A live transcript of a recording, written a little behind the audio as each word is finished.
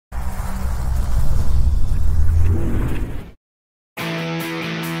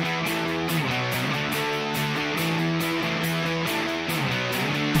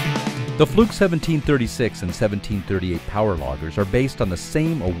The Fluke 1736 and 1738 power loggers are based on the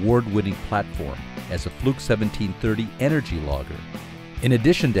same award-winning platform as the Fluke 1730 energy logger. In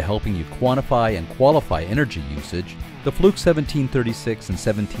addition to helping you quantify and qualify energy usage, the Fluke 1736 and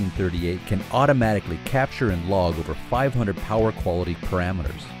 1738 can automatically capture and log over 500 power quality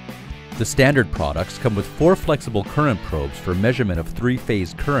parameters. The standard products come with 4 flexible current probes for measurement of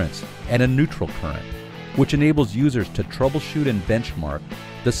 3-phase currents and a neutral current, which enables users to troubleshoot and benchmark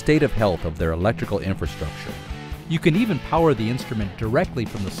the state of health of their electrical infrastructure. You can even power the instrument directly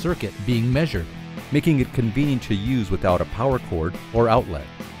from the circuit being measured, making it convenient to use without a power cord or outlet.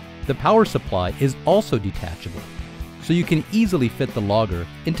 The power supply is also detachable, so you can easily fit the logger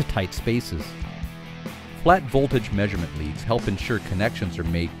into tight spaces. Flat voltage measurement leads help ensure connections are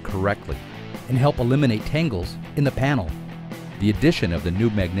made correctly and help eliminate tangles in the panel. The addition of the new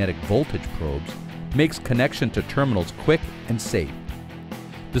magnetic voltage probes makes connection to terminals quick and safe.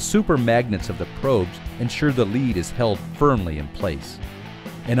 The super magnets of the probes ensure the lead is held firmly in place.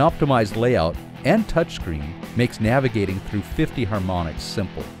 An optimized layout and touchscreen makes navigating through 50 harmonics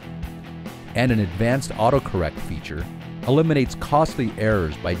simple. And an advanced autocorrect feature eliminates costly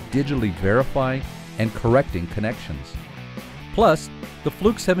errors by digitally verifying and correcting connections. Plus, the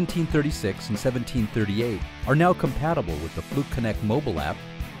Fluke 1736 and 1738 are now compatible with the Fluke Connect mobile app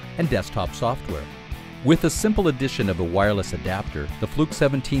and desktop software. With a simple addition of a wireless adapter, the Fluke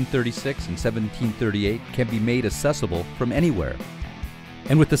 1736 and 1738 can be made accessible from anywhere.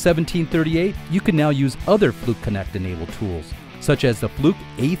 And with the 1738, you can now use other Fluke Connect-enabled tools, such as the Fluke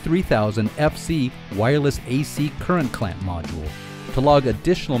A3000 FC wireless AC current clamp module, to log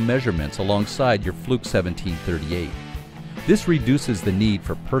additional measurements alongside your Fluke 1738. This reduces the need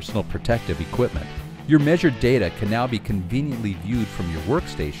for personal protective equipment. Your measured data can now be conveniently viewed from your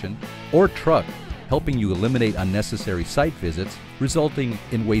workstation or truck, helping you eliminate unnecessary site visits, resulting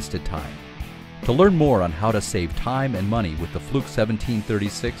in wasted time. To learn more on how to save time and money with the Fluke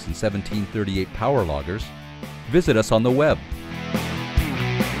 1736 and 1738 power loggers, visit us on the web